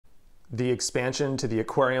The expansion to the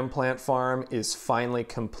aquarium plant farm is finally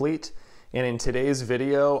complete, and in today's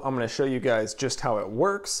video I'm going to show you guys just how it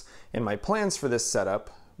works and my plans for this setup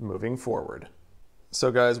moving forward.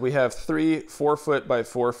 So guys, we have 3 4-foot by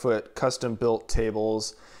 4-foot custom built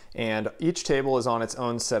tables, and each table is on its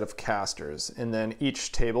own set of casters, and then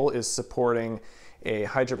each table is supporting a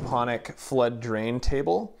hydroponic flood drain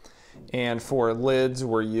table. And for lids,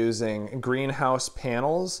 we're using greenhouse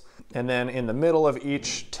panels. And then in the middle of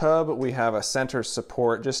each tub, we have a center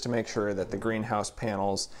support just to make sure that the greenhouse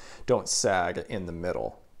panels don't sag in the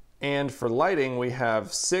middle. And for lighting, we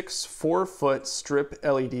have 6 4-foot strip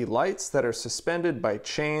LED lights that are suspended by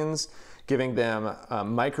chains, giving them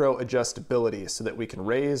micro adjustability so that we can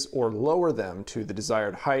raise or lower them to the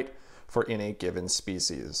desired height for any given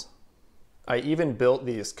species. I even built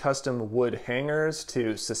these custom wood hangers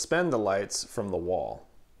to suspend the lights from the wall.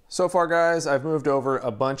 So far guys, I've moved over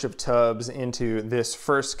a bunch of tubs into this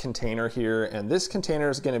first container here, and this container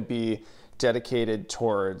is going to be dedicated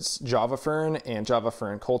towards Java Fern and Java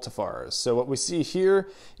Fern cultivars. So what we see here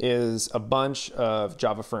is a bunch of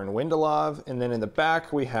Java Fern Windelov, and then in the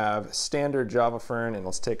back we have standard Java Fern, and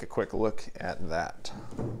let's take a quick look at that.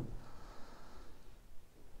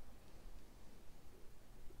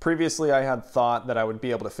 Previously, I had thought that I would be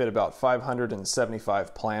able to fit about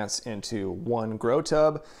 575 plants into one grow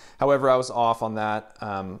tub. However, I was off on that.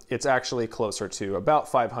 It's actually closer to about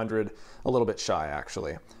 500, a little bit shy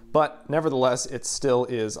actually. But nevertheless, it still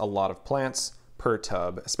is a lot of plants per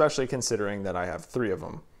tub, especially considering that I have 3 of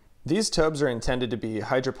them. These tubs are intended to be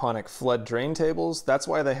hydroponic flood drain tables. That's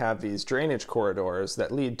why they have these drainage corridors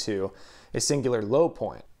that lead to a singular low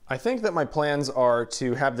point. I think that my plans are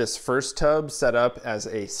to have this first tub set up as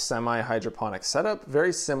a semi-hydroponic setup,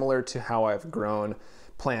 very similar to how I've grown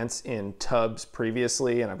plants in tubs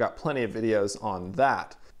previously, and I've got plenty of videos on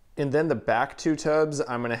that. And then the back 2 tubs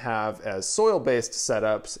I'm going to have as soil-based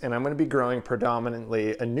setups, and I'm going to be growing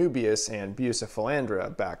predominantly Anubias and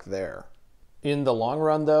Bucephalandra back there. In the long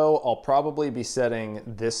run though, I'll probably be setting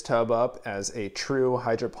this tub up as a true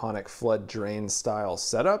hydroponic flood drain style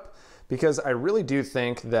setup, because I really do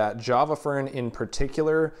think that Java Fern in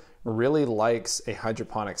particular really likes a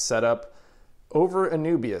hydroponic setup over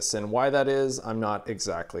Anubias, and why that is, I'm not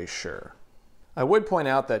exactly sure. I would point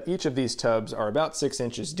out that each of these tubs are about 6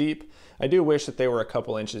 inches deep. I do wish that they were a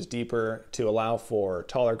couple inches deeper to allow for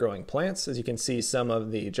taller growing plants. As you can see, some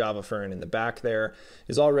of the Java Fern in the back there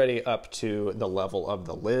is already up to the level of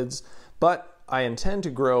the lids, but I intend to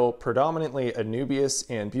grow predominantly Anubias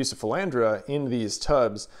and Bucephalandra in these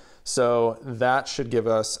tubs, so that should give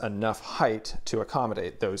us enough height to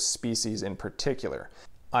accommodate those species in particular.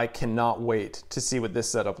 I cannot wait to see what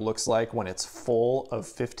this setup looks like when it's full of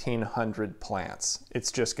 1,500 plants.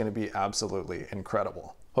 It's just going to be absolutely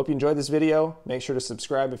incredible. Hope you enjoyed this video. Make sure to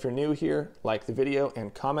subscribe if you're new here, like the video,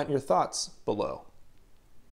 and comment your thoughts below.